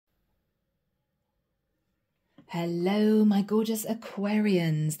Hello, my gorgeous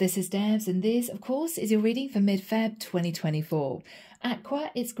Aquarians. This is Debs, and this, of course, is your reading for mid-Feb 2024.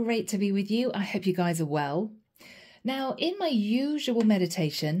 Aqua, it's great to be with you. I hope you guys are well. Now, in my usual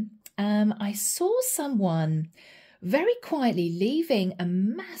meditation, I saw someone very quietly leaving a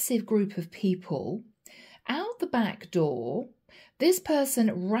massive group of people out the back door. This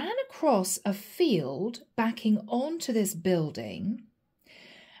person ran across a field backing onto this building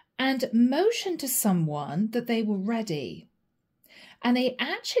and motioned to someone that they were ready. And they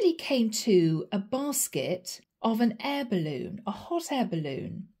actually came to a basket of an air balloon, a hot air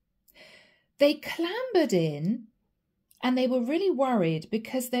balloon. They clambered in and they were really worried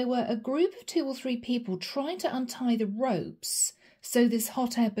because there were a group of 2 or 3 people trying to untie the ropes so this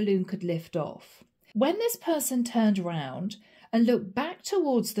hot air balloon could lift off. When this person turned around and looked back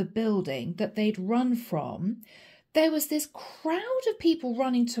towards the building that they'd run from, there was this crowd of people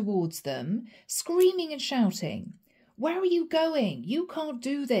running towards them, screaming and shouting, "Where are you going? You can't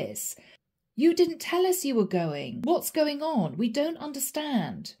do this. You didn't tell us you were going. What's going on? We don't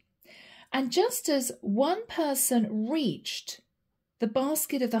understand." And just as one person reached the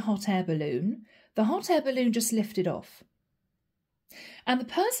basket of the hot air balloon just lifted off. And the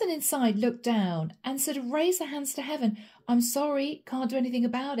person inside looked down and sort of raised their hands to heaven. "I'm sorry, can't do anything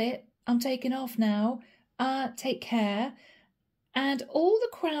about it. I'm taking off now. Take care." And all the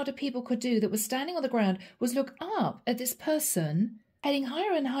crowd of people could do that was standing on the ground was look up at this person heading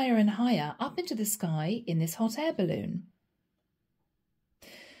higher and higher and higher up into the sky in this hot air balloon.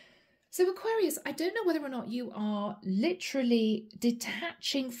 So Aquarius, I don't know whether or not you are literally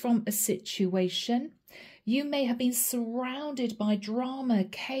detaching from a situation. You may have been surrounded by drama,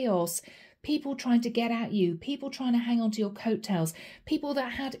 chaos, people trying to get at you, people trying to hang on to your coattails, people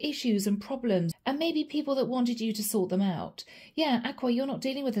that had issues and problems, and maybe people that wanted you to sort them out. Yeah, Aqua, you're not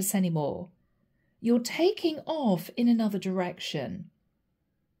dealing with this anymore. You're taking off in another direction.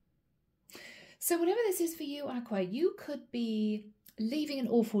 So whatever this is for you, Aqua, you could be leaving an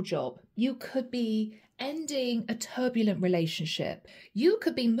awful job. You could be ending a turbulent relationship. You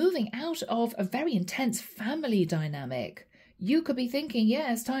could be moving out of a very intense family dynamic. You could be thinking,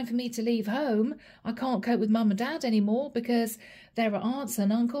 yeah, it's time for me to leave home. I can't cope with mum and dad anymore because there are aunts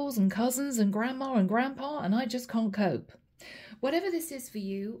and uncles and cousins and grandma and grandpa, and I just can't cope. Whatever this is for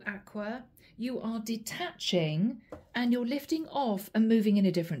you, Aqua, you are detaching and you're lifting off and moving in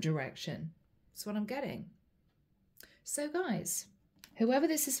a different direction. That's what I'm getting. So guys, whoever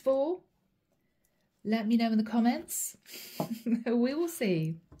this is for, let me know in the comments. We will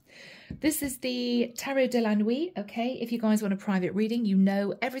see. This is the Tarot de la Nuit, okay? If you guys want a private reading, you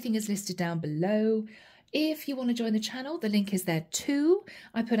know everything is listed down below. If you want to join the channel, the link is there too.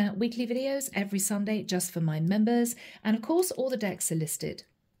 I put out weekly videos every Sunday just for my members. And of course, all the decks are listed.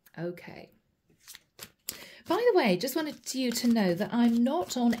 Okay. By the way, just wanted you to know that I'm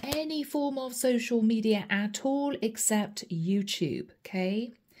not on any form of social media at all except YouTube,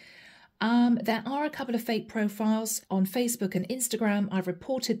 okay? There are a couple of fake profiles on Facebook and Instagram. I've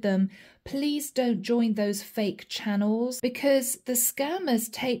reported them. Please don't join those fake channels because the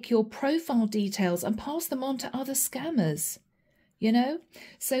scammers take your profile details and pass them on to other scammers, you know?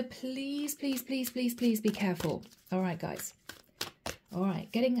 So please, please, please, please, please be careful. All right, guys. All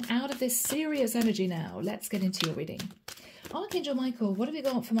right, getting out of this serious energy now. Let's get into your reading. Archangel Michael, what have you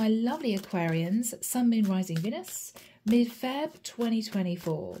got for my lovely Aquarians? Sun, Moon, Rising, Venus. Mid-Feb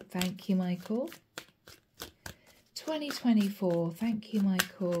 2024. Thank you, Michael. 2024. Thank you,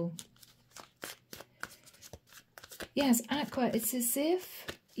 Michael. Yes, Aqua, it's as if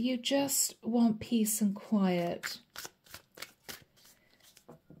you just want peace and quiet.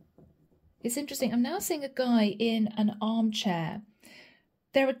 It's interesting. I'm now seeing a guy in an armchair.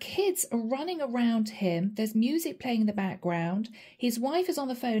 There are kids running around him. There's music playing in the background. His wife is on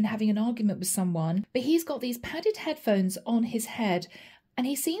the phone having an argument with someone, but he's got these padded headphones on his head and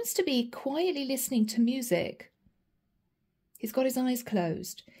he seems to be quietly listening to music. He's got his eyes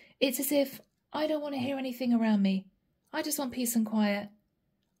closed. It's as if, I don't want to hear anything around me. I just want peace and quiet.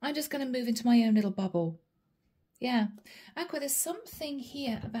 I'm just going to move into my own little bubble. Yeah. Aqua, there's something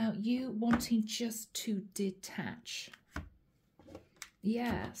here about you wanting just to detach.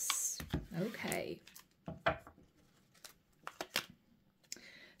 Yes. Okay.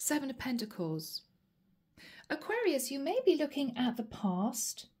 7 of Pentacles. Aquarius, you may be looking at the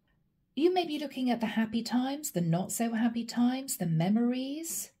past. You may be looking at the happy times, the not so happy times, the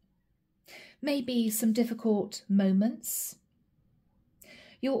memories. Maybe some difficult moments.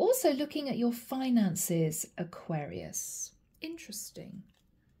 You're also looking at your finances, Aquarius. Interesting.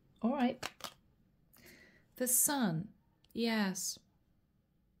 All right. The Sun. Yes.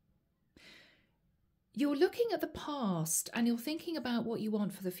 You're looking at the past and you're thinking about what you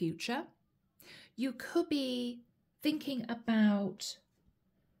want for the future. You could be thinking about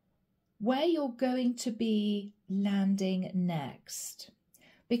where you're going to be landing next.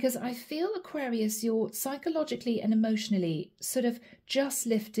 Because I feel, Aquarius, you're psychologically and emotionally sort of just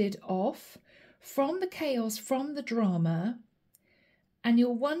lifted off from the chaos, from the drama, and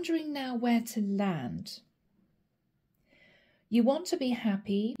you're wondering now where to land. You want to be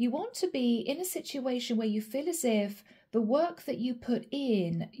happy. You want to be in a situation where you feel as if the work that you put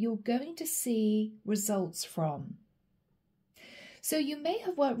in, you're going to see results from. So you may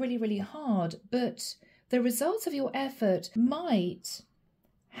have worked really, really hard, but the results of your effort might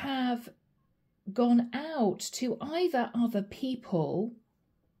have gone out to either other people.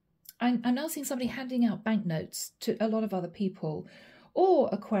 I'm now seeing somebody handing out banknotes to a lot of other people, or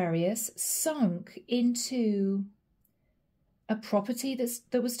Aquarius sunk into a property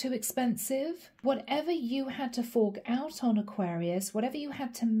that was too expensive. Whatever you had to fork out on, Aquarius, whatever you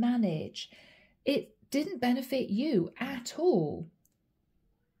had to manage, it didn't benefit you at all.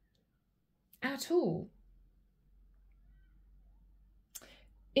 At all.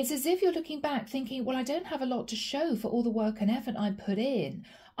 It's as if you're looking back thinking, well, I don't have a lot to show for all the work and effort I put in.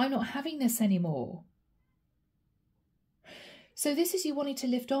 I'm not having this anymore. So this is you wanting to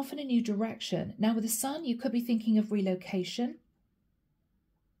lift off in a new direction. Now with the Sun, you could be thinking of relocation.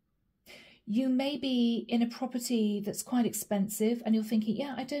 You may be in a property that's quite expensive and you're thinking,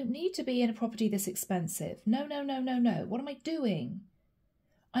 yeah, I don't need to be in a property this expensive. No, no, no, no, no. What am I doing?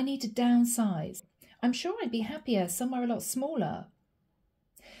 I need to downsize. I'm sure I'd be happier somewhere a lot smaller.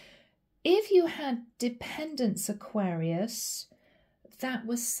 If you had dependence, Aquarius, that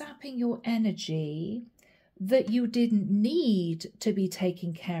was sapping your energy, that you didn't need to be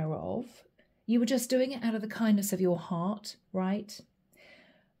taken care of, you were just doing it out of the kindness of your heart, right?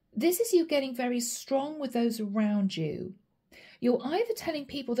 This is you getting very strong with those around you. You're either telling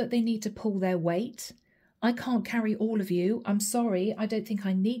people that they need to pull their weight. I can't carry all of you. I'm sorry. I don't think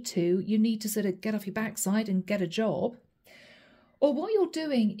I need to. You need to sort of get off your backside and get a job. Or what you're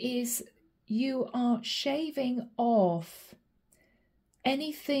doing is you are shaving off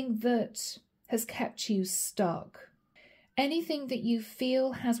anything that has kept you stuck, anything that you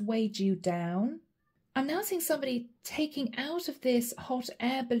feel has weighed you down. I'm now seeing somebody taking out of this hot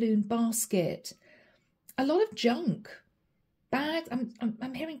air balloon basket a lot of junk, bags.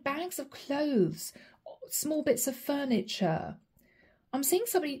 I'm hearing bags of clothes, small bits of furniture. I'm seeing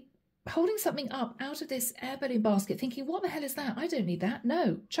somebody holding something up out of this air balloon basket thinking, what the hell is that? I don't need that.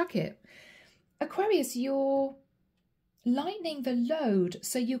 No, chuck it. Aquarius, you're lightening the load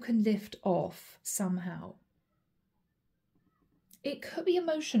so you can lift off somehow. It could be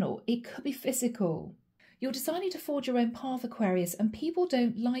emotional. It could be physical. You're deciding to forge your own path, Aquarius, and people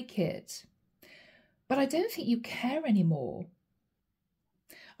don't like it. But I don't think you care anymore.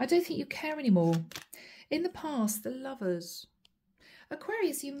 I don't think you care anymore. In the past, the Lovers.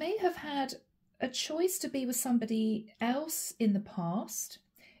 Aquarius, you may have had a choice to be with somebody else in the past.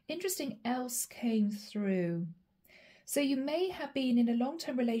 Interesting else came through. So you may have been in a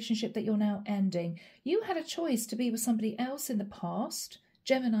long-term relationship that you're now ending. You had a choice to be with somebody else in the past.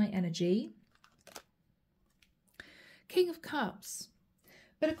 Gemini energy. King of Cups.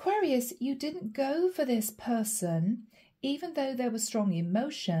 But Aquarius, you didn't go for this person, even though there were strong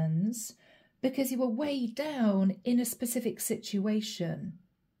emotions, because you were weighed down in a specific situation.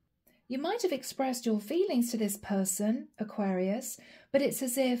 You might have expressed your feelings to this person, Aquarius, but it's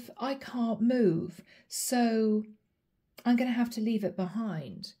as if I can't move, so I'm going to have to leave it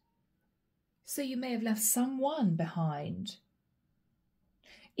behind. So you may have left someone behind,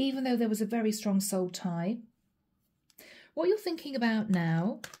 even though there was a very strong soul tie. What you're thinking about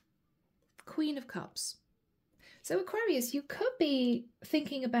now, Queen of Cups. So Aquarius, you could be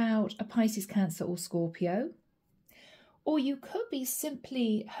thinking about a Pisces, Cancer or Scorpio, or you could be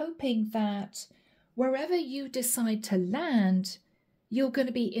simply hoping that wherever you decide to land, you're going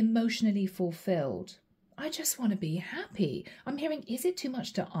to be emotionally fulfilled. I just want to be happy. I'm hearing, is it too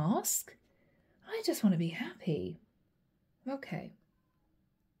much to ask? I just want to be happy. Okay.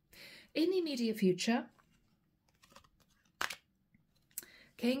 In the immediate future,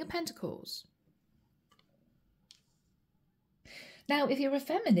 King of Pentacles. Now, if you're a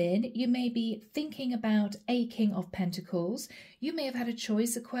feminine, you may be thinking about a King of Pentacles. You may have had a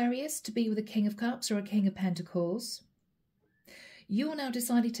choice, Aquarius, to be with a King of Cups or a King of Pentacles. You're now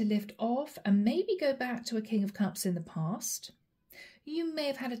deciding to lift off and maybe go back to a King of Cups in the past. You may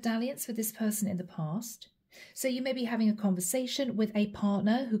have had a dalliance with this person in the past. So you may be having a conversation with a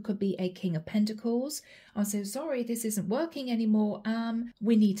partner who could be a King of Pentacles. I'm so sorry, this isn't working anymore.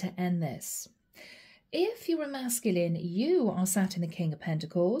 We need to end this. If you're a masculine, you are sat in the King of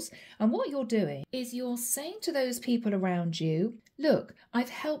Pentacles, and what you're doing is you're saying to those people around you, look, I've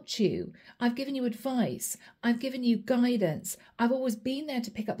helped you, I've given you advice, I've given you guidance, I've always been there to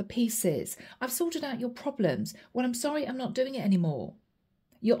pick up the pieces, I've sorted out your problems. Well, I'm sorry, I'm not doing it anymore.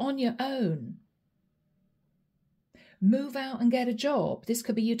 You're on your own. Move out and get a job. This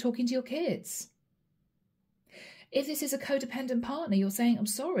could be you talking to your kids. If this is a codependent partner, you're saying, I'm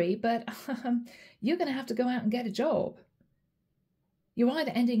sorry, but you're going to have to go out and get a job. You're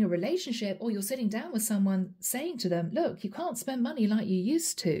either ending a relationship or you're sitting down with someone saying to them, look, you can't spend money like you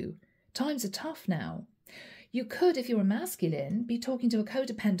used to. Times are tough now. You could, if you're a masculine, be talking to a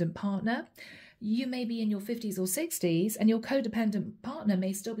codependent partner. You may be in your 50s or 60s and your codependent partner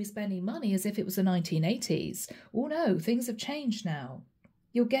may still be spending money as if it was the 1980s. Oh no, things have changed now.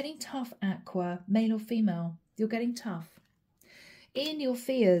 You're getting tough, Aqua, male or female. You're getting tough. In your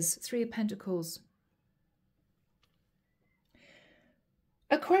fears, 3 of Pentacles.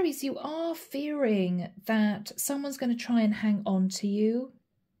 Aquarius, you are fearing that someone's going to try and hang on to you.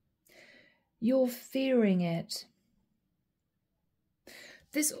 You're fearing it.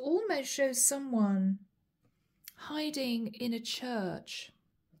 This almost shows someone hiding in a church,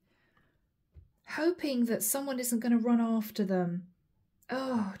 hoping that someone isn't going to run after them.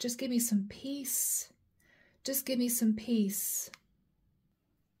 Oh, just give me some peace. Just give me some peace.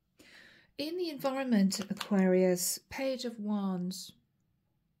 In the environment, Aquarius, Page of Wands.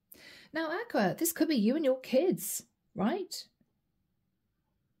 Now, Aqua, this could be you and your kids, right?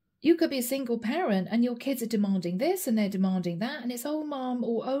 You could be a single parent and your kids are demanding this and they're demanding that. And it's, oh, mom,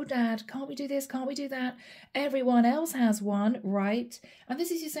 or oh, dad, can't we do this? Can't we do that? Everyone else has one, right? And this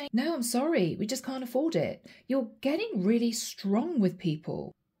is you saying, no, I'm sorry, we just can't afford it. You're getting really strong with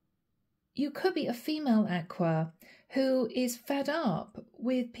people. You could be a female, Aqua, who is fed up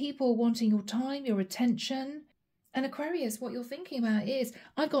with people wanting your time, your attention. And Aquarius, what you're thinking about is,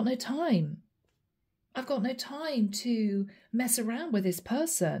 I've got no time. I've got no time to mess around with this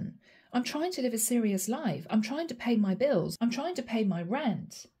person. I'm trying to live a serious life. I'm trying to pay my bills. I'm trying to pay my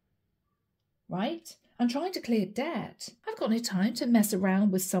rent. Right? I'm trying to clear debt. I've got no time to mess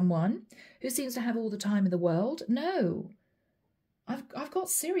around with someone who seems to have all the time in the world. No. I've got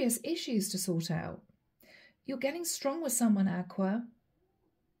serious issues to sort out. You're getting strong with someone, Aqua.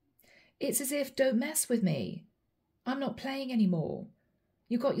 It's as if, don't mess with me. I'm not playing anymore.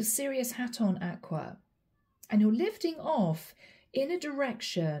 You've got your serious hat on, Aqua. And you're lifting off in a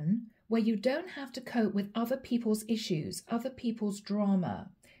direction where you don't have to cope with other people's issues, other people's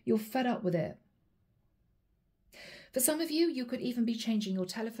drama. You're fed up with it. For some of you, you could even be changing your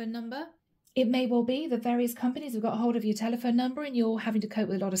telephone number. It may well be that various companies have got hold of your telephone number and you're having to cope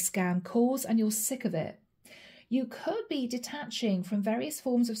with a lot of scam calls and you're sick of it. You could be detaching from various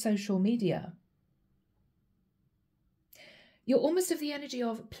forms of social media. You're almost of the energy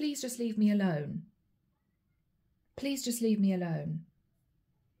of, please just leave me alone. Please just leave me alone.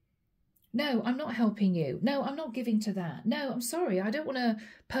 No, I'm not helping you. No, I'm not giving to that. No, I'm sorry, I don't want to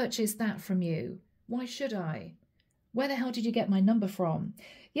purchase that from you. Why should I? Where the hell did you get my number from?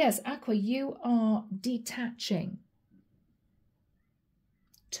 Yes, Aqua, you are detaching.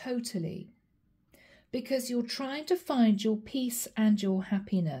 Totally. Because you're trying to find your peace and your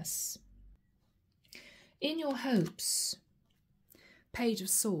happiness. In your hopes, Page of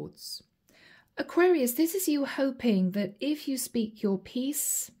Swords. Aquarius, this is you hoping that if you speak your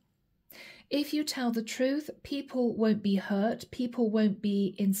piece, if you tell the truth, people won't be hurt, people won't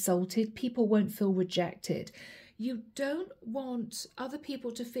be insulted, people won't feel rejected. You don't want other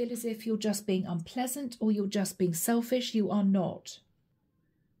people to feel as if you're just being unpleasant or you're just being selfish. You are not.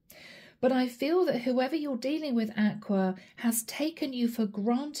 But I feel that whoever you're dealing with, Aqua, has taken you for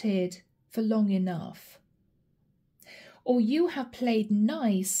granted for long enough. Or you have played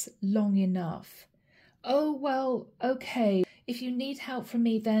nice long enough. Oh, well, okay. If you need help from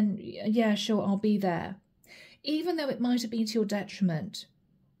me, then yeah, sure, I'll be there. Even though it might have been to your detriment.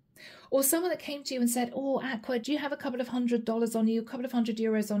 Or someone that came to you and said, oh, Aqua, do you have a couple of $100 on you, a couple of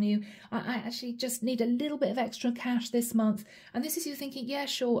 €100 on you? I actually just need a little bit of extra cash this month. And this is you thinking, yeah,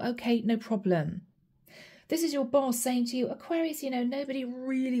 sure, okay, no problem. This is your boss saying to you, Aquarius, you know, nobody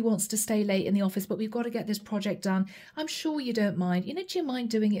really wants to stay late in the office, but we've got to get this project done. I'm sure you don't mind. You know, do you mind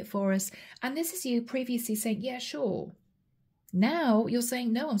doing it for us? And this is you previously saying, yeah, sure. Now you're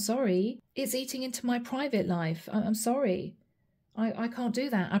saying, no, I'm sorry. It's eating into my private life. I'm sorry. I can't do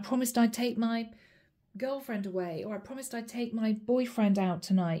that. I promised I'd take my girlfriend away, or I promised I'd take my boyfriend out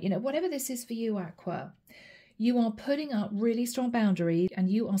tonight. You know, whatever this is for you, Aqua, you are putting up really strong boundaries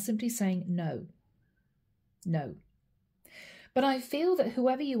and you are simply saying no. No. But I feel that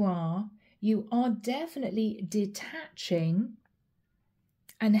whoever you are, You are definitely detaching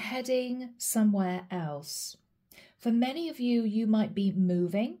and heading somewhere else. For many of you, you might be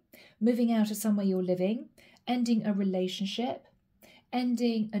moving out of somewhere you're living, ending a relationship,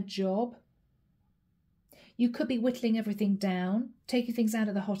 ending a job. You could be whittling everything down, taking things out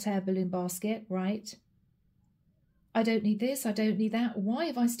of the hot air balloon basket, right? I don't need this, I don't need that. Why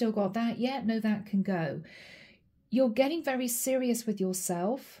have I still got that? Yeah, no, that can go. You're getting very serious with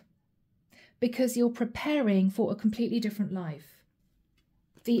yourself because you're preparing for a completely different life.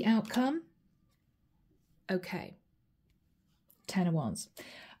 The outcome? Okay. 10 of Wands.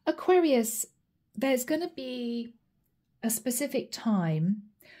 Aquarius, there's going to be a specific time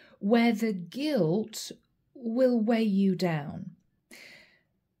where the guilt will weigh you down.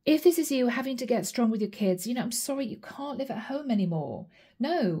 If this is you having to get strong with your kids, you know, I'm sorry, you can't live at home anymore.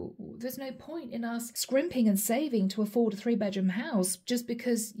 No, there's no point in us scrimping and saving to afford a 3-bedroom house just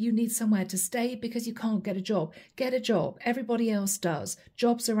because you need somewhere to stay because you can't get a job. Get a job. Everybody else does.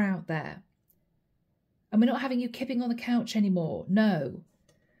 Jobs are out there. And we're not having you kipping on the couch anymore. No.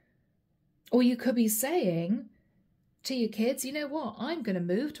 Or you could be saying to your kids, you know what, I'm going to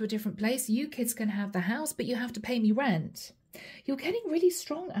move to a different place. You kids can have the house, but you have to pay me rent. You're getting really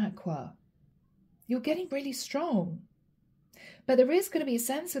strong, Aqua. You're getting really strong. But there is going to be a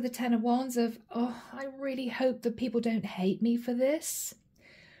sense of the 10 of Wands of, oh, I really hope that people don't hate me for this.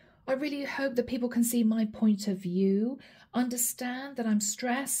 I really hope that people can see my point of view, understand that I'm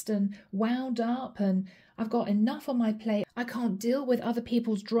stressed and wound up and I've got enough on my plate. I can't deal with other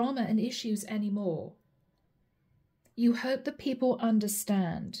people's drama and issues anymore. You hope that people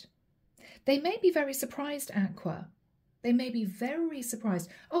understand. They may be very surprised, Aqua. They may be very surprised.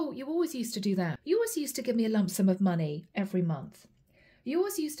 Oh, you always used to do that. You always used to give me a lump sum of money every month. You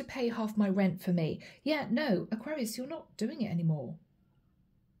always used to pay half my rent for me. Yeah, no, Aquarius, you're not doing it anymore.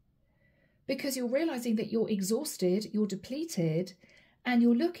 Because you're realizing that you're exhausted, you're depleted, and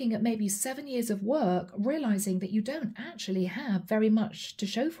you're looking at maybe 7 years of work, realizing that you don't actually have very much to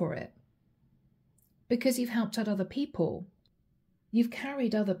show for it. Because you've helped out other people. You've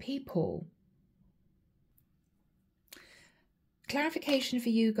carried other people. Clarification for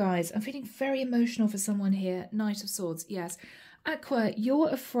you guys. I'm feeling very emotional for someone here. Knight of Swords, yes. Aqua, you're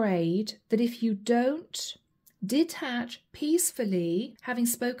afraid that if you don't detach peacefully, having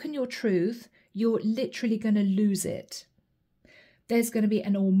spoken your truth, you're literally going to lose it. There's going to be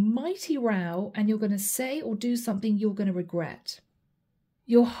an almighty row and you're going to say or do something you're going to regret.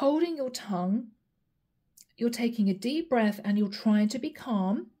 You're holding your tongue. You're taking a deep breath and you're trying to be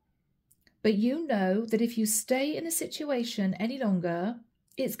calm. But you know that if you stay in a situation any longer,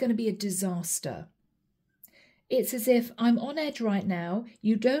 it's going to be a disaster. It's as if I'm on edge right now.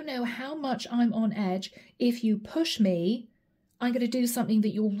 You don't know how much I'm on edge. If you push me, I'm going to do something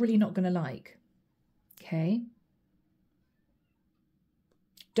that you're really not going to like. Okay?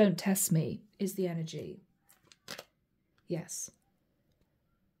 Don't test me is the energy. Yes.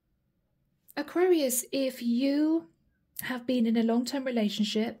 Aquarius, if you have been in a long-term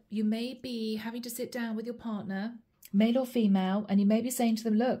relationship, you may be having to sit down with your partner, male or female, and you may be saying to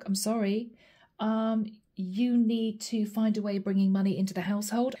them, look, I'm sorry, you need to find a way of bringing money into the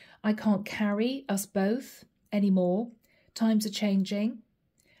household. I can't carry us both anymore. Times are changing.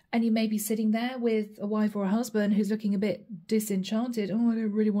 And you may be sitting there with a wife or a husband who's looking a bit disenchanted. Oh, I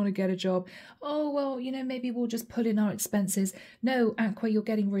don't really want to get a job. Oh, well, you know, maybe we'll just pull in our expenses. No, Aqua, you're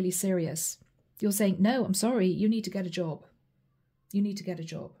getting really serious. You're saying, no, I'm sorry, you need to get a job. You need to get a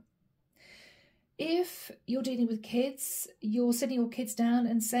job. If you're dealing with kids, you're sitting your kids down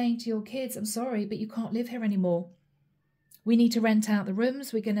and saying to your kids, I'm sorry, but you can't live here anymore. We need to rent out the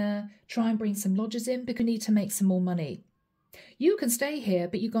rooms. We're going to try and bring some lodgers in because we need to make some more money. You can stay here,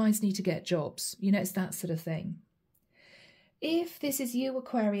 but you guys need to get jobs. You know, it's that sort of thing. If this is you,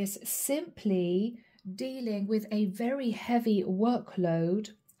 Aquarius, simply dealing with a very heavy workload,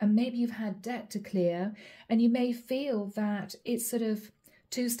 and maybe you've had debt to clear, and you may feel that it's sort of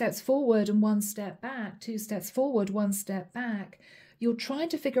 2 steps forward and 1 step back, 2 steps forward, 1 step back. You're trying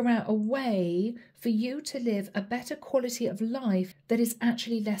to figure out a way for you to live a better quality of life that is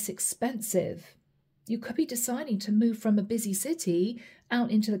actually less expensive. You could be deciding to move from a busy city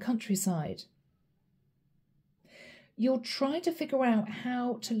out into the countryside. You're trying to figure out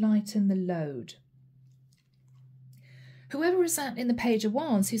how to lighten the load. Whoever is that in the Page of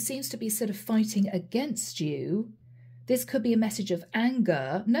Wands who seems to be sort of fighting against you, this could be a message of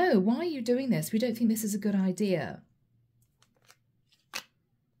anger. No, why are you doing this? We don't think this is a good idea.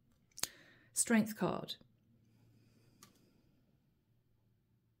 Strength card.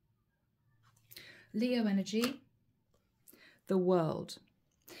 Leo energy. The World.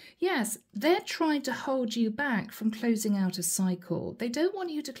 Yes, they're trying to hold you back from closing out a cycle. They don't want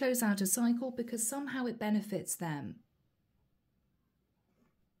you to close out a cycle because somehow it benefits them.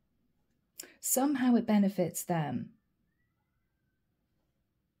 Somehow it benefits them.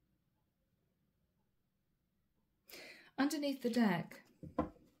 Underneath the deck.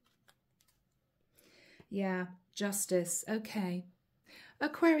 Yeah, justice. Okay.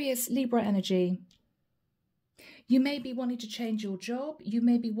 Aquarius, Libra energy. You may be wanting to change your job. You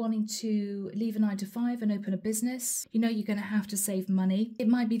may be wanting to leave a 9-to-5 and open a business. You know you're going to have to save money. It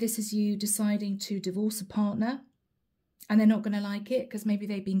might be this is you deciding to divorce a partner and they're not going to like it because maybe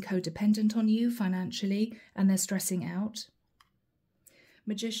they've been codependent on you financially and they're stressing out.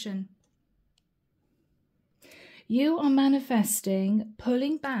 Magician. You are manifesting,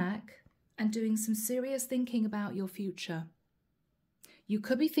 pulling back and doing some serious thinking about your future. You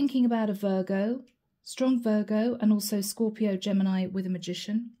could be thinking about a Virgo, strong Virgo, and also Scorpio, Gemini with a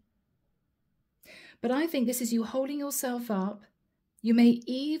Magician. But I think this is you holding yourself up. You may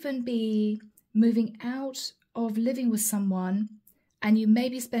even be moving out of living with someone and you may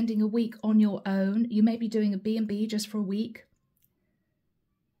be spending a week on your own. You may be doing a B&B just for a week.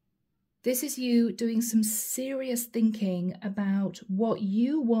 This is you doing some serious thinking about what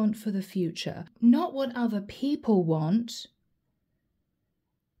you want for the future. Not what other people want,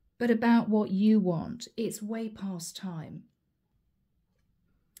 but about what you want. It's way past time.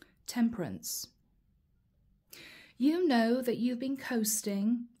 Temperance. You know that you've been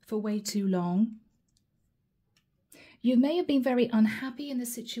coasting for way too long. You may have been very unhappy in the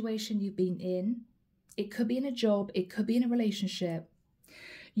situation you've been in. It could be in a job, it could be in a relationship.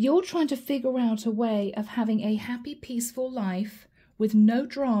 You're trying to figure out a way of having a happy, peaceful life with no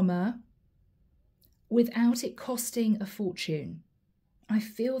drama without it costing a fortune. I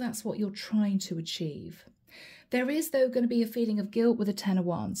feel that's what you're trying to achieve. There is, though, going to be a feeling of guilt with the Ten of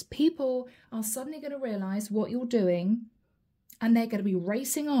Wands. People are suddenly going to realise what you're doing and they're going to be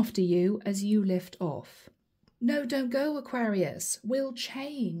racing after you as you lift off. No, don't go, Aquarius. We'll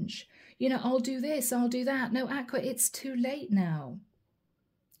change. You know, I'll do this, I'll do that. No, Aqua, it's too late now.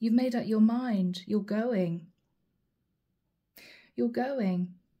 You've made up your mind. You're going. You're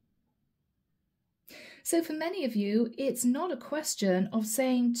going. So for many of you, it's not a question of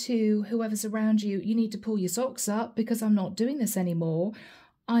saying to whoever's around you, you need to pull your socks up because I'm not doing this anymore.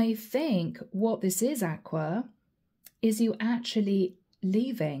 I think what this is, Aqua, is you actually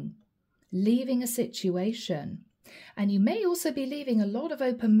leaving a situation. And you may also be leaving a lot of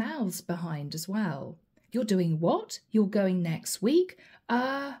open mouths behind as well. You're doing what? You're going next week?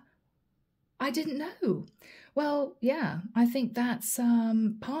 I didn't know. Well, yeah, I think that's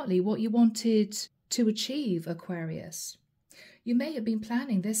partly what you wanted to achieve, Aquarius. You may have been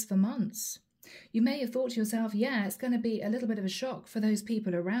planning this for months. You may have thought to yourself, yeah, it's going to be a little bit of a shock for those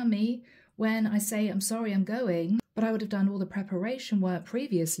people around me when I say, I'm sorry, I'm going, but I would have done all the preparation work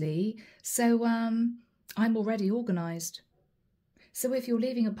previously, so I'm already organised. So if you're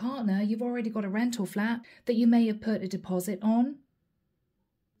leaving a partner, you've already got a rental flat that you may have put a deposit on.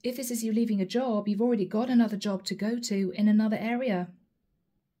 If this is you leaving a job, you've already got another job to go to in another area.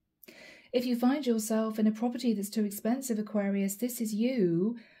 If you find yourself in a property that's too expensive, Aquarius, this is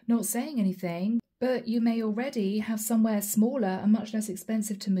you not saying anything, but you may already have somewhere smaller and much less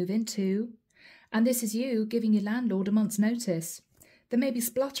expensive to move into. And this is you giving your landlord a month's notice. They may be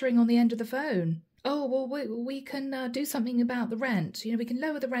spluttering on the end of the phone. Oh, well, we can do something about the rent. You know, we can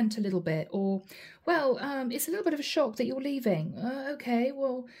lower the rent a little bit. Or, well, it's a little bit of a shock that you're leaving. Okay,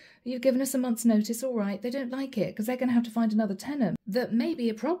 well, you've given us a month's notice. All right, they don't like it because they're going to have to find another tenant. That may be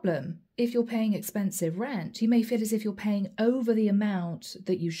a problem if you're paying expensive rent. You may feel as if you're paying over the amount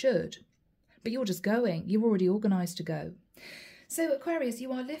that you should. But you're just going. You're already organised to go. So Aquarius,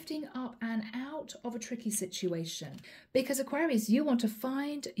 you are lifting up and out of a tricky situation because Aquarius, you want to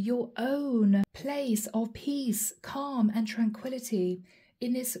find your own place of peace, calm and tranquility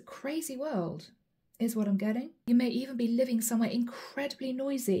in this crazy world is what I'm getting. You may even be living somewhere incredibly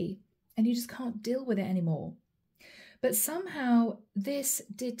noisy and you just can't deal with it anymore. But somehow this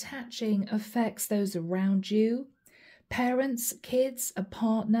detaching affects those around you, parents, kids, a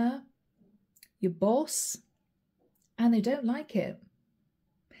partner, your boss, and they don't like it.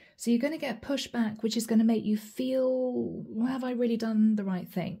 So you're going to get pushback, which is going to make you feel, well, have I really done the right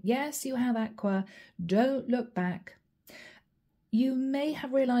thing? Yes, you have, Aqua. Don't look back. You may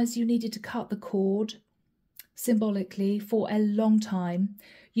have realised you needed to cut the cord symbolically for a long time.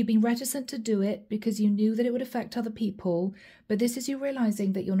 You've been reticent to do it because you knew that it would affect other people. But this is you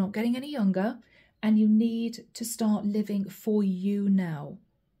realising that you're not getting any younger and you need to start living for you now,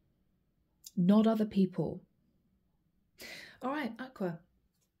 not other people. All right, Aqua.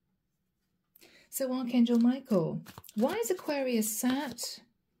 So Archangel Michael, why is Aquarius sat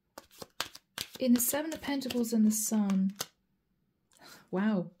in the Seven of Pentacles and the Sun?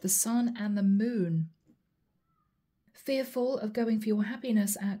 Wow, the Sun and the Moon. Fearful of going for your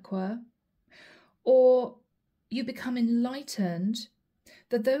happiness, Aqua, or you become enlightened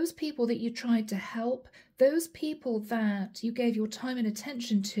that those people that you tried to help, those people that you gave your time and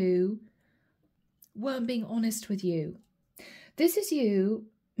attention to, weren't being honest with you. This is you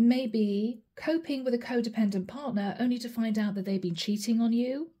maybe coping with a codependent partner only to find out that they've been cheating on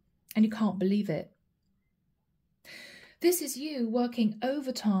you and you can't believe it. This is you working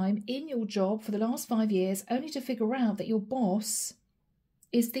overtime in your job for the last 5 years only to figure out that your boss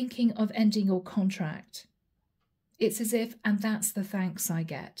is thinking of ending your contract. It's as if, and that's the thanks I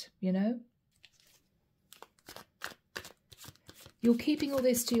get, you know? You're keeping all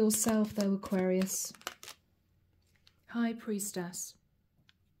this to yourself though, Aquarius. High Priestess.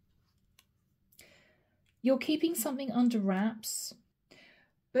 You're keeping something under wraps,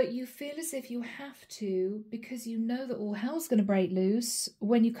 but you feel as if you have to because you know that all hell's going to break loose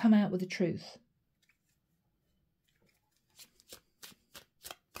when you come out with the truth.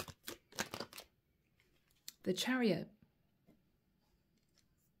 The Chariot.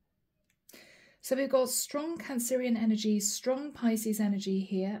 So we've got strong Cancerian energy, strong Pisces energy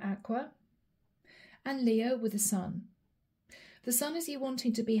here, Aqua, and Leo with the Sun. The Sun is you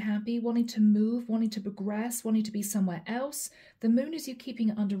wanting to be happy, wanting to move, wanting to progress, wanting to be somewhere else. The Moon is you keeping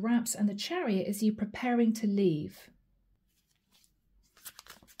it under wraps, and the Chariot is you preparing to leave.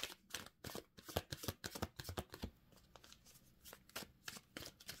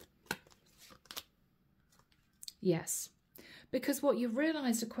 Yes, because what you've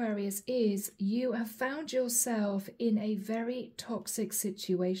realized, Aquarius, is you have found yourself in a very toxic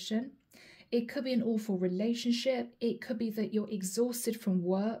situation. It could be an awful relationship. It could be that you're exhausted from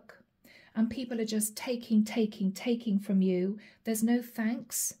work and people are just taking from you. There's no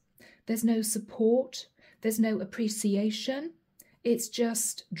thanks. There's no support. There's no appreciation. It's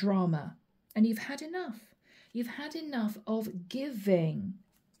just drama. And you've had enough. You've had enough of giving.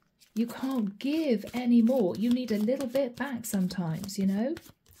 You can't give anymore. You need a little bit back sometimes, you know?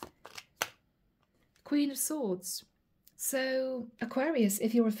 Queen of Swords. So, Aquarius,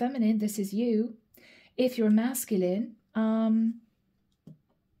 if you're a feminine, this is you. If you're a masculine, I'm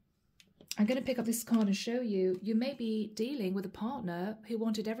going to pick up this card and show you. You may be dealing with a partner who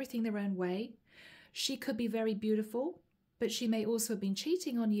wanted everything their own way. She could be very beautiful, but she may also have been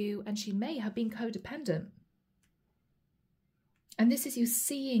cheating on you, and she may have been codependent. And this is you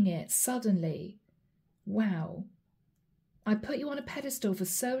seeing it suddenly. Wow. I put you on a pedestal for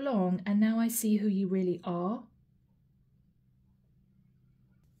so long, and now I see who you really are.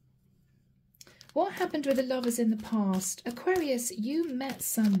 What happened with the lovers in the past? Aquarius, you met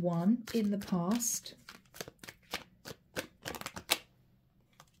someone in the past.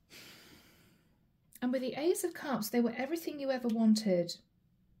 And with the Ace of Cups, they were everything you ever wanted.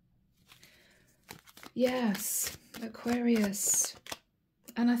 Yes, Aquarius.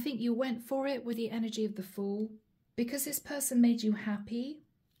 And I think you went for it with the energy of the Fool because this person made you happy.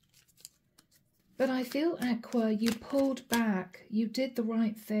 But I feel, Aqua, you pulled back. You did the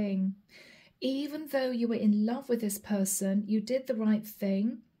right thing. Even though you were in love with this person, you did the right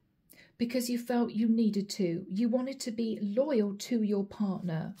thing because you felt you needed to. You wanted to be loyal to your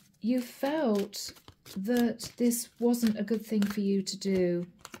partner. You felt that this wasn't a good thing for you to do.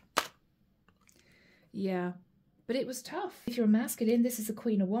 Yeah, but it was tough. If you're a masculine, this is the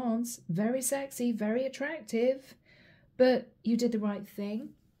Queen of Wands. Very sexy, very attractive, but you did the right thing.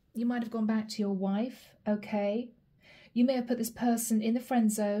 You might have gone back to your wife, okay? You may have put this person in the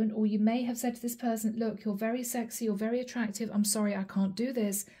friend zone, or you may have said to this person, look, you're very sexy, you're very attractive. I'm sorry, I can't do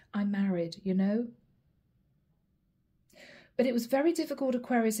this. I'm married, you know? But it was very difficult,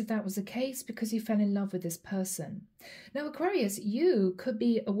 Aquarius, if that was the case, because you fell in love with this person. Now, Aquarius, you could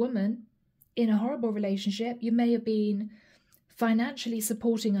be a woman in a horrible relationship. You may have been financially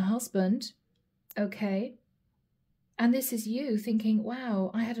supporting a husband, okay? And this is you thinking, wow,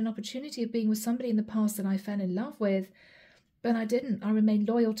 I had an opportunity of being with somebody in the past that I fell in love with, but I didn't. I remained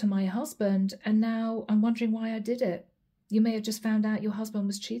loyal to my husband, and now I'm wondering why I did it. You may have just found out your husband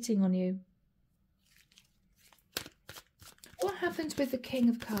was cheating on you. What happened with the King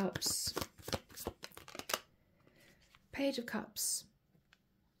of Cups? Page of Cups.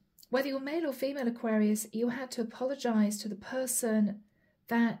 Whether you're male or female, Aquarius, you had to apologize to the person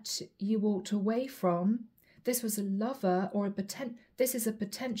that you walked away from. This was a lover, or this is a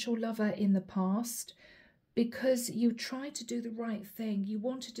potential lover in the past, because you tried to do the right thing. You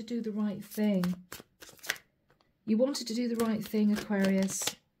wanted to do the right thing. You wanted to do the right thing,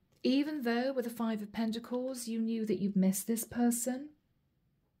 Aquarius. Even though with the Five of Pentacles, you knew that you'd missed this person,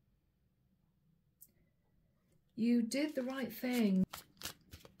 you did the right thing.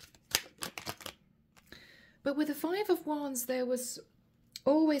 But with the Five of Wands, there was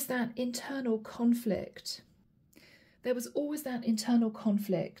always that internal conflict. There was always that internal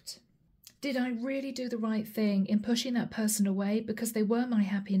conflict. Did I really do the right thing in pushing that person away because they were my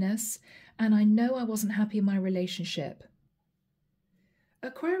happiness and I know I wasn't happy in my relationship?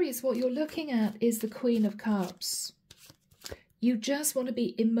 Aquarius, what you're looking at is the Queen of Cups. You just want to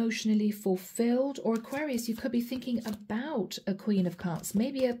be emotionally fulfilled. Or Aquarius, you could be thinking about a Queen of Cups,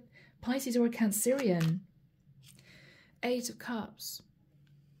 maybe a Pisces or a Cancerian. Eight of Cups.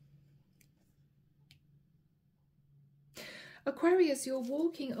 Aquarius, you're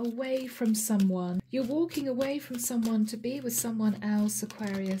walking away from someone. You're walking away from someone to be with someone else,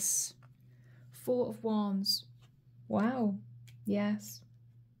 Aquarius. Four of Wands. Wow. Yes.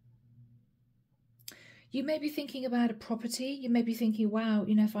 You may be thinking about a property. You may be thinking, wow,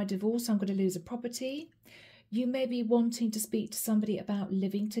 you know, if I divorce, I'm going to lose a property. You may be wanting to speak to somebody about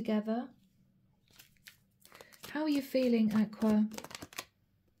living together. How are you feeling, Aqua?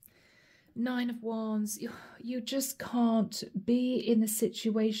 Nine of Wands. You just can't be in the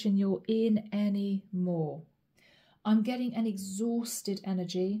situation you're in anymore. I'm getting an exhausted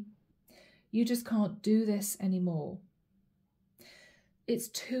energy. You just can't do this anymore. It's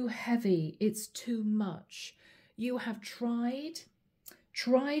too heavy. It's too much. You have tried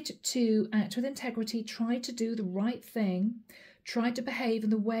to act with integrity, tried to do the right thing, tried to behave in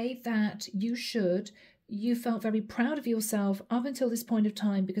the way that you should. You felt very proud of yourself up until this point of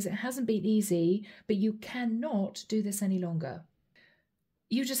time because it hasn't been easy, but you cannot do this any longer.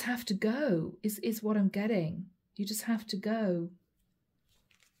 You just have to go, is what I'm getting. You just have to go.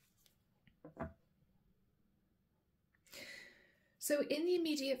 So in the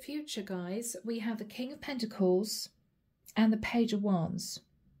immediate future, guys, we have the King of Pentacles and the Page of Wands.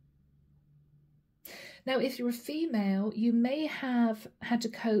 Now, if you're a female, you may have had to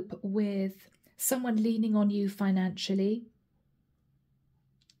cope with someone leaning on you financially.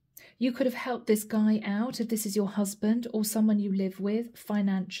 You could have helped this guy out if this is your husband or someone you live with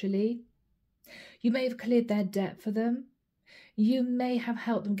financially. You may have cleared their debt for them. You may have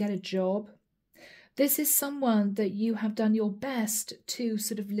helped them get a job. This is someone that you have done your best to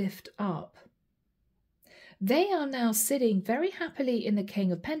sort of lift up. They are now sitting very happily in the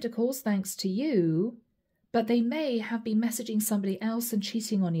King of Pentacles thanks to you, but they may have been messaging somebody else and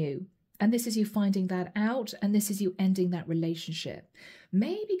cheating on you. And this is you finding that out, and this is you ending that relationship.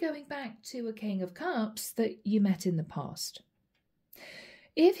 Maybe going back to a King of Cups that you met in the past.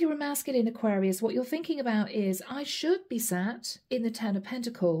 If you're a masculine Aquarius, what you're thinking about is, I should be sat in the Ten of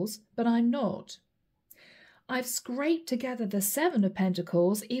Pentacles, but I'm not. I've scraped together the Seven of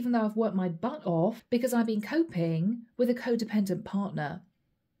Pentacles, even though I've worked my butt off because I've been coping with a codependent partner.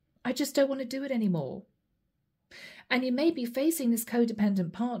 I just don't want to do it anymore. And you may be facing this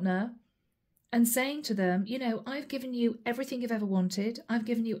codependent partner and saying to them, you know, I've given you everything you've ever wanted. I've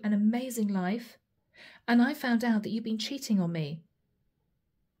given you an amazing life. And I found out that you've been cheating on me.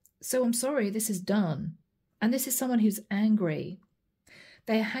 So I'm sorry, this is done. And this is someone who's angry.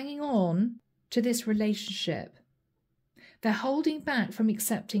 They're hanging on to this relationship. They're holding back from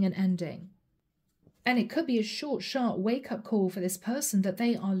accepting an ending. And it could be a short, sharp wake-up call for this person that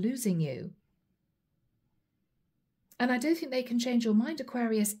they are losing you. And I don't think they can change your mind,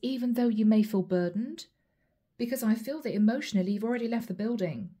 Aquarius, even though you may feel burdened, because I feel that emotionally you've already left the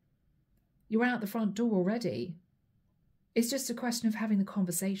building. You're out the front door already. It's just a question of having the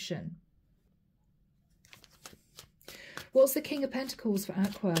conversation. What's the King of Pentacles for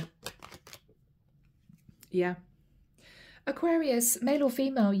Aqua? Yeah. Aquarius, male or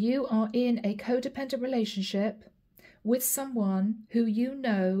female, you are in a codependent relationship with someone who you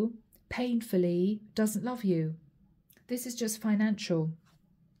know painfully doesn't love you. This is just financial.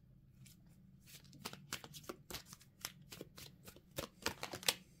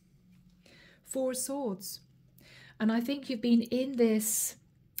 Four of Swords. And I think you've been in this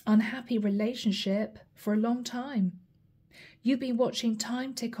unhappy relationship for a long time. You've been watching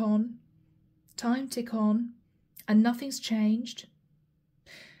time tick on, and nothing's changed.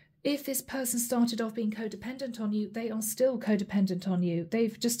 If this person started off being codependent on you, they are still codependent on you.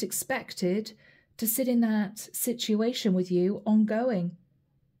 They've just expected to sit in that situation with you ongoing.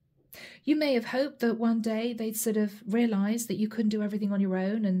 You may have hoped that one day they'd sort of realise that you couldn't do everything on your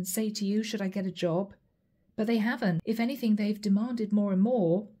own and say to you, should I get a job? But they haven't. If anything, they've demanded more and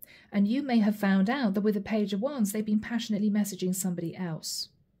more, and you may have found out that with the Page of Wands, they've been passionately messaging somebody else.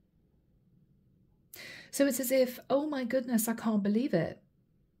 So it's as if, oh my goodness, I can't believe it.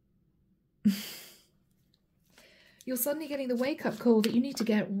 You're suddenly getting the wake-up call that you need to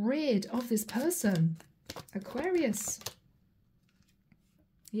get rid of this person. Aquarius.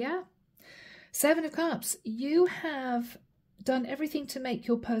 Yeah. Seven of Cups. You have done everything to make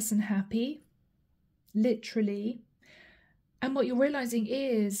your person happy. Literally. And what you're realizing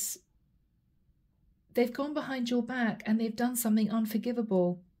is they've gone behind your back and they've done something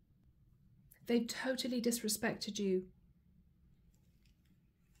unforgivable. They've totally disrespected you.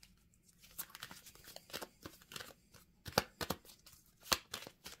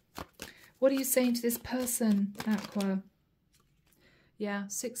 What are you saying to this person, Aqua? Yeah,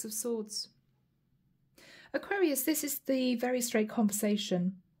 Six of Swords. Aquarius, this is the very straight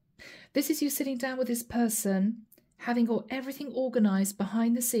conversation. This is you sitting down with this person, having got everything organised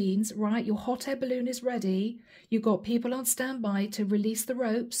behind the scenes, right? Your hot air balloon is ready. You've got people on standby to release the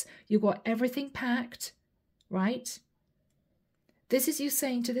ropes. You've got everything packed, right? This is you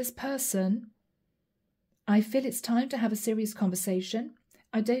saying to this person, I feel it's time to have a serious conversation.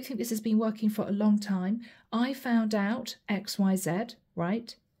 I don't think this has been working for a long time. I found out X, Y, Z,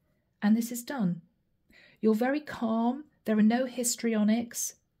 right? And this is done. You're very calm. There are no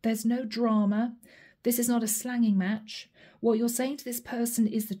histrionics. There's no drama. This is not a slanging match. What you're saying to this person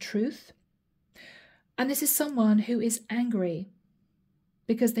is the truth. And this is someone who is angry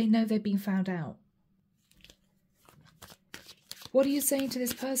because they know they've been found out. What are you saying to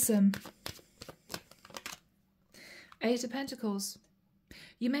this person? Eight of Pentacles.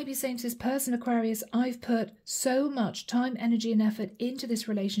 You may be saying to this person, Aquarius, I've put so much time, energy and effort into this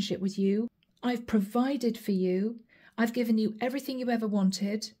relationship with you. I've provided for you. I've given you everything you ever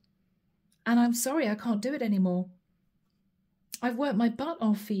wanted. And I'm sorry, I can't do it anymore. I've worked my butt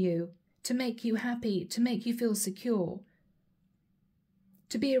off for you to make you happy, to make you feel secure,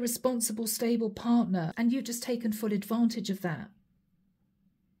 to be a responsible, stable partner. And you've just taken full advantage of that.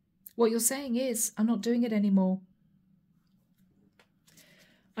 What you're saying is, I'm not doing it anymore.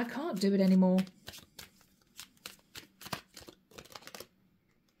 I can't do it anymore.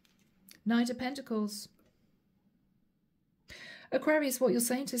 Knight of Pentacles. Aquarius, what you're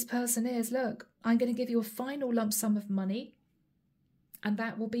saying to this person is, look, I'm going to give you a final lump sum of money and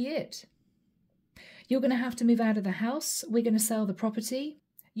that will be it. You're going to have to move out of the house. We're going to sell the property.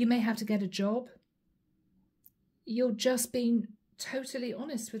 You may have to get a job. You're just being totally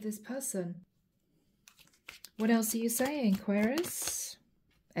honest with this person. What else are you saying, Aquarius?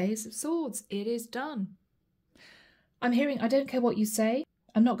 Ace of Swords. It is done. I'm hearing, I don't care what you say.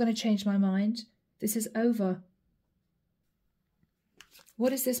 I'm not going to change my mind. This is over.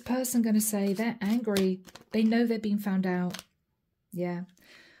 What is this person going to say? They're angry. They know they've been found out. Yeah.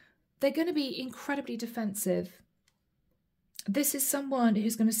 They're going to be incredibly defensive. This is someone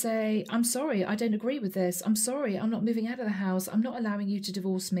who's going to say, I'm sorry, I don't agree with this. I'm sorry, I'm not moving out of the house. I'm not allowing you to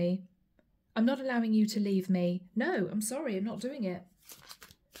divorce me. I'm not allowing you to leave me. No, I'm sorry, I'm not doing it.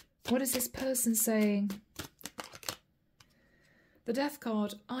 What is this person saying? The Death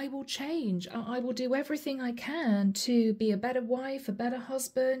card. I will change. I will do everything I can to be a better wife, a better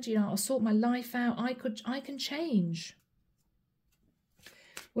husband. You know, I'll sort my life out. I can change.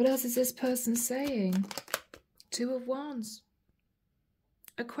 What else is this person saying? Two of Wands.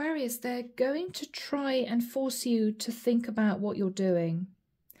 Aquarius, they're going to try and force you to think about what you're doing.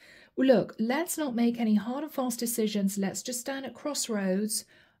 Well, look, let's not make any hard and fast decisions. Let's just stand at crossroads.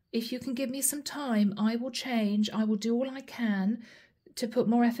 If you can give me some time, I will change. I will do all I can to put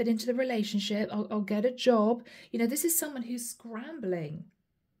more effort into the relationship. I'll get a job. You know, this is someone who's scrambling.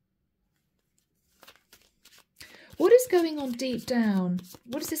 What is going on deep down?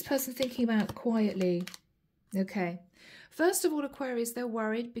 What is this person thinking about quietly? Okay. First of all, Aquarius, they're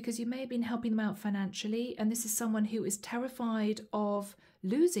worried because you may have been helping them out financially. And this is someone who is terrified of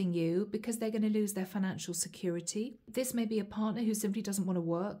losing you because they're going to lose their financial security. This may be a partner who simply doesn't want to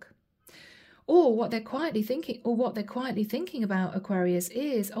work. Or what they're quietly thinking about, Aquarius,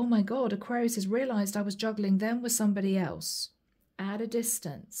 is, oh my God, Aquarius has realized I was juggling them with somebody else at a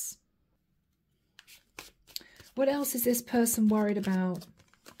distance. What else is this person worried about?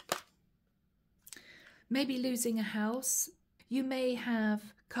 Maybe losing a house. You may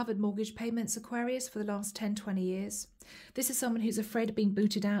have covered mortgage payments, Aquarius, for the last 10, 20 years. This is someone who's afraid of being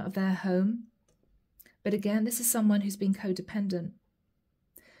booted out of their home. But again, this is someone who's been codependent.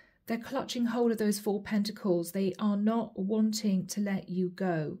 They're clutching hold of those Four Pentacles. They are not wanting to let you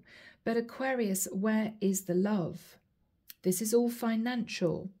go. But Aquarius, where is the love? This is all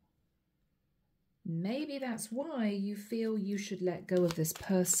financial. Maybe that's why you feel you should let go of this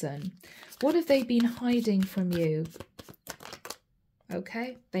person. What have they been hiding from you?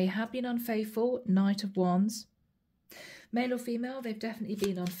 Okay, they have been unfaithful, Knight of Wands. Male or female, they've definitely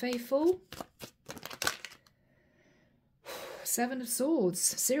been unfaithful. Seven of Swords.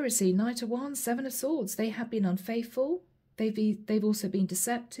 Seriously, Knight of Wands, Seven of Swords. They have been unfaithful. They've also been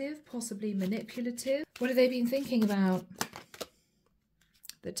deceptive, possibly manipulative. What have they been thinking about?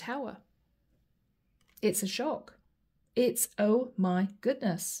 The Tower. It's a shock. It's, oh my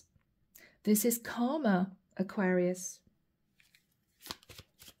goodness. This is karma, Aquarius.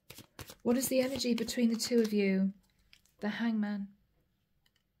 What is the energy between the two of you? The Hangman.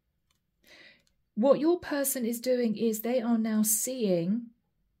 What your person is doing is they are now seeing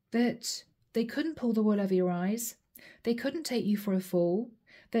that they couldn't pull the wool over your eyes. They couldn't take you for a fool.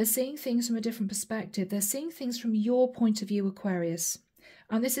 They're seeing things from a different perspective. They're seeing things from your point of view, Aquarius.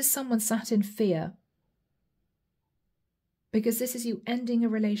 And this is someone sat in fear. Because this is you ending a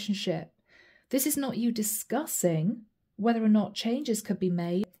relationship. This is not you discussing whether or not changes could be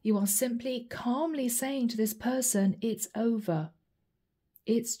made. You are simply calmly saying to this person, it's over.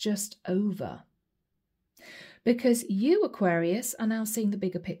 It's just over. Because you, Aquarius, are now seeing the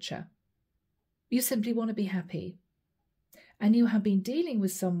bigger picture. You simply want to be happy. And you have been dealing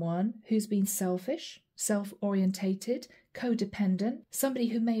with someone who's been selfish, self-orientated, codependent, somebody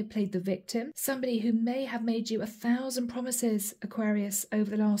who may have played the victim, somebody who may have made you 1,000 promises, Aquarius,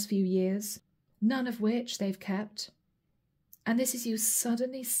 over the last few years, none of which they've kept. And this is you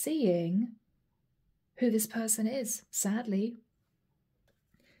suddenly seeing who this person is, sadly.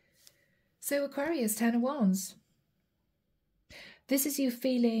 So Aquarius, Ten of Wands. This is you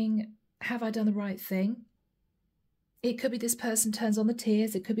feeling, have I done the right thing? It could be this person turns on the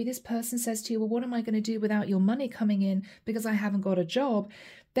tears. It could be this person says to you, well, what am I going to do without your money coming in because I haven't got a job?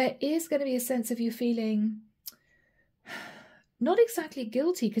 There is going to be a sense of you feeling not exactly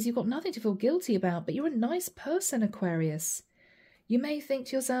guilty because you've got nothing to feel guilty about, but you're a nice person, Aquarius. You may think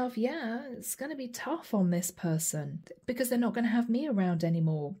to yourself, yeah, it's going to be tough on this person because they're not going to have me around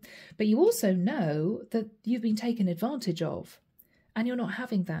anymore. But you also know that you've been taken advantage of and you're not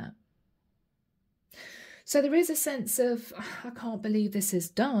having that. So there is a sense of, I can't believe this is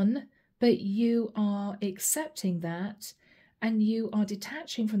done, but you are accepting that and you are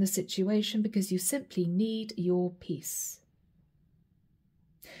detaching from the situation because you simply need your peace.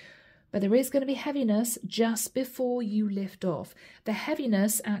 But there is going to be heaviness just before you lift off. The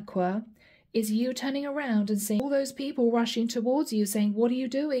heaviness, Aqua, is you turning around and seeing all those people rushing towards you saying, what are you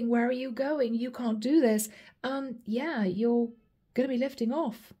doing? Where are you going? You can't do this. Yeah, you're going to be lifting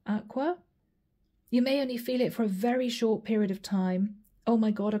off, Aqua. You may only feel it for a very short period of time. Oh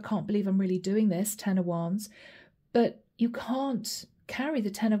my God, I can't believe I'm really doing this, Ten of Wands. But you can't carry the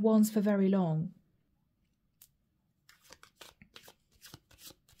Ten of Wands for very long.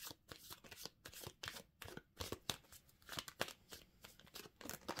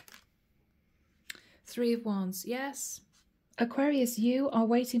 Three of Wands, yes. Aquarius, you are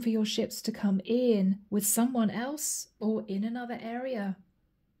waiting for your ships to come in with someone else or in another area.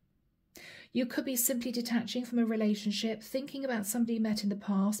 You could be simply detaching from a relationship, thinking about somebody you met in the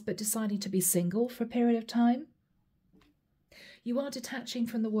past, but deciding to be single for a period of time. You are detaching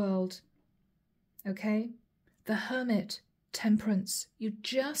from the world, okay? The Hermit, Temperance. You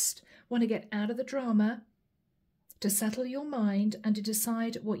just want to get out of the drama, to settle your mind and to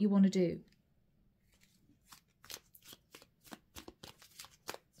decide what you want to do.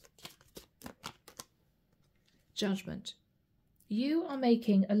 Judgment. You are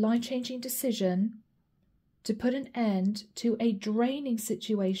making a life-changing decision to put an end to a draining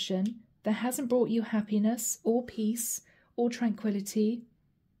situation that hasn't brought you happiness or peace or tranquility.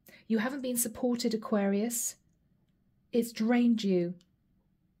 You haven't been supported, Aquarius. It's drained you.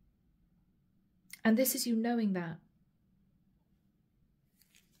 And this is you knowing that.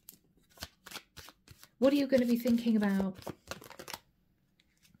 What are you going to be thinking about?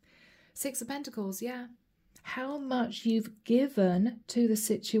 Six of Pentacles, yeah. How much you've given to the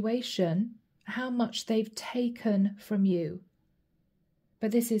situation, how much they've taken from you.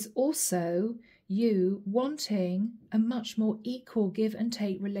 But this is also you wanting a much more equal give and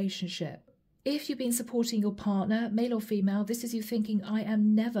take relationship. If you've been supporting your partner, male or female, this is you thinking, I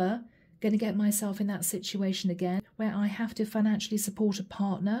am never going to get myself in that situation again where I have to financially support a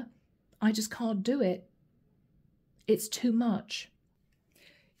partner. I just can't do it. It's too much.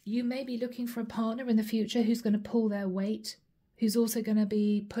 You may be looking for a partner in the future who's going to pull their weight, who's also going to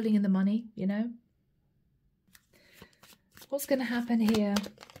be pulling in the money, you know. What's going to happen here?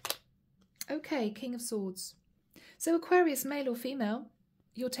 Okay, King of Swords. So Aquarius, male or female,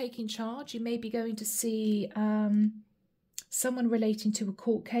 you're taking charge. You may be going to see someone relating to a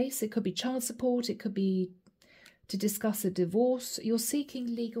court case. It could be child support. It could be to discuss a divorce. You're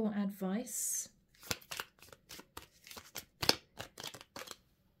seeking legal advice.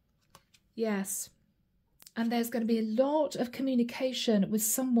 Yes. And there's going to be a lot of communication with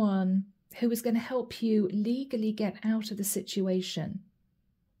someone who is going to help you legally get out of the situation.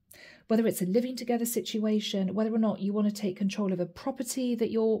 Whether it's a living together situation, whether or not you want to take control of a property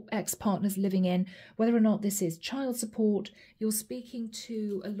that your ex-partner's living in, whether or not this is child support, you're speaking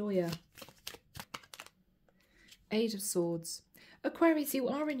to a lawyer. Eight of Swords. Aquarius, you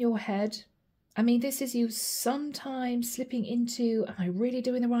are in your head. I mean, this is you sometimes slipping into, am I really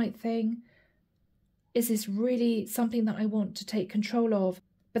doing the right thing? Is this really something that I want to take control of?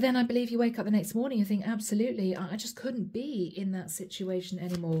 But then I believe you wake up the next morning and think, absolutely, I just couldn't be in that situation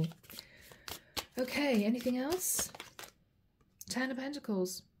anymore. Okay, anything else? Ten of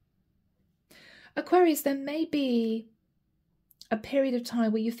Pentacles. Aquarius, there may be a period of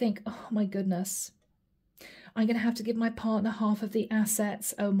time where you think, oh my goodness, I'm going to have to give my partner half of the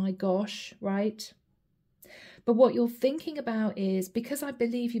assets. Oh my gosh, right? But what you're thinking about is, because I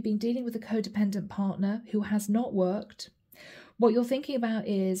believe you've been dealing with a codependent partner who has not worked, what you're thinking about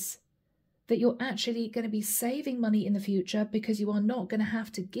is that you're actually going to be saving money in the future because you are not going to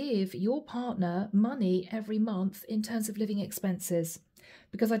have to give your partner money every month in terms of living expenses.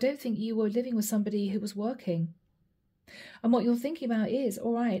 Because I don't think you were living with somebody who was working. And what you're thinking about is,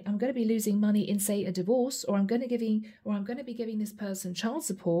 all right, I'm going to be losing money in, say, a divorce, or I'm going to be giving this person child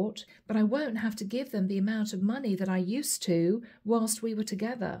support, but I won't have to give them the amount of money that I used to whilst we were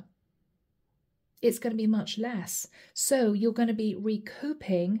together. It's going to be much less. So you're going to be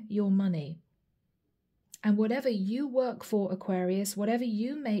recouping your money. And whatever you work for, Aquarius, whatever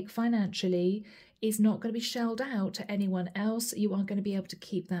you make financially is not going to be shelled out to anyone else. You are going to be able to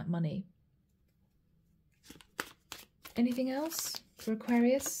keep that money. Anything else for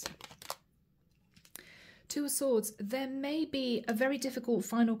Aquarius? Two of Swords. There may be a very difficult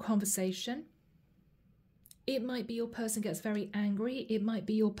final conversation. It might be your person gets very angry. It might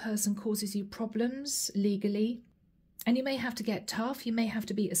be your person causes you problems legally. And you may have to get tough. You may have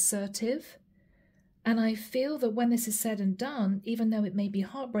to be assertive. And I feel that when this is said and done, even though it may be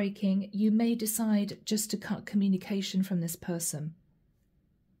heartbreaking, you may decide just to cut communication from this person.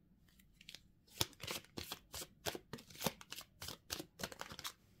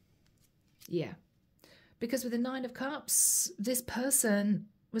 Yeah, because with the Nine of Cups, this person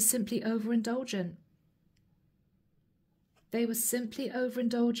was simply overindulgent. They were simply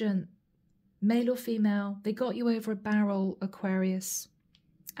overindulgent, male or female. They got you over a barrel, Aquarius,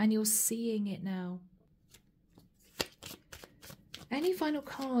 and you're seeing it now. Any final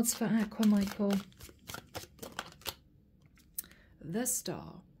cards for Aqua, Michael? The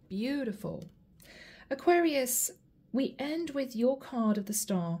Star. Beautiful. Aquarius, we end with your card of the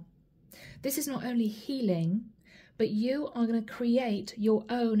Star. This is not only healing, but you are going to create your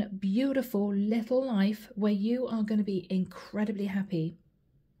own beautiful little life where you are going to be incredibly happy.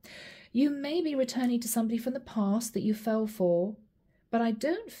 You may be returning to somebody from the past that you fell for, but I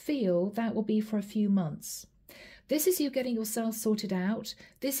don't feel that will be for a few months. This is you getting yourself sorted out.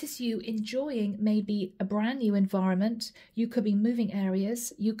 This is you enjoying maybe a brand new environment. You could be moving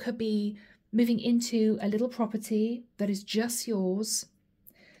areas. You could be moving into a little property that is just yours.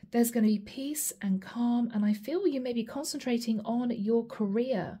 There's going to be peace and calm, and I feel you may be concentrating on your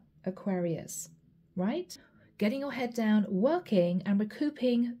career, Aquarius, right? Getting your head down, working and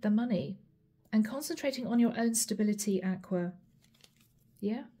recouping the money, and concentrating on your own stability, Aqua.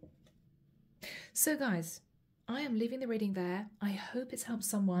 Yeah? So guys, I am leaving the reading there. I hope it's helped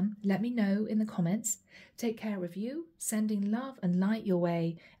someone. Let me know in the comments. Take care of you, sending love and light your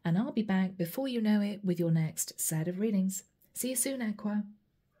way, and I'll be back before you know it with your next set of readings. See you soon, Aqua.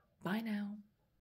 Bye now.